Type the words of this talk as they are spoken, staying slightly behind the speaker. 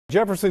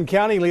Jefferson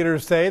County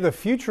leaders say the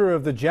future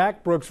of the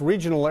Jack Brooks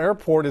Regional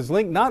Airport is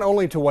linked not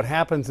only to what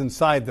happens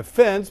inside the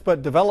fence,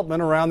 but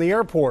development around the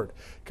airport.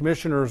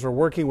 Commissioners are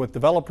working with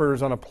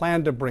developers on a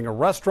plan to bring a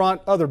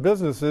restaurant, other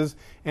businesses,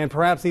 and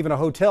perhaps even a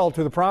hotel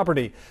to the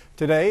property.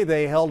 Today,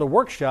 they held a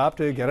workshop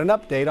to get an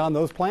update on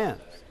those plans.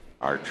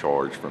 Our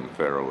charge from the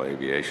Federal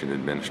Aviation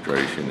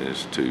Administration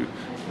is to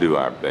do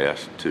our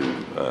best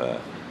to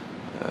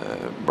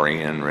bring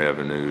in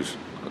revenues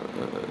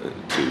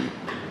to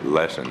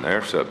lessen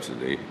their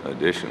subsidy,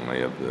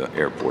 additionally, of the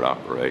airport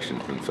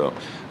operations. And so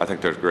I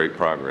think there's great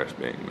progress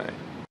being made.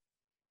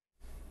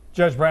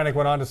 Judge Brannick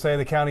went on to say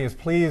the county is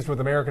pleased with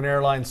American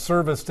Airlines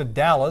service to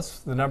Dallas.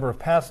 The number of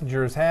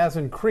passengers has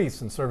increased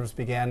since service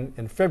began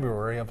in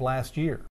February of last year.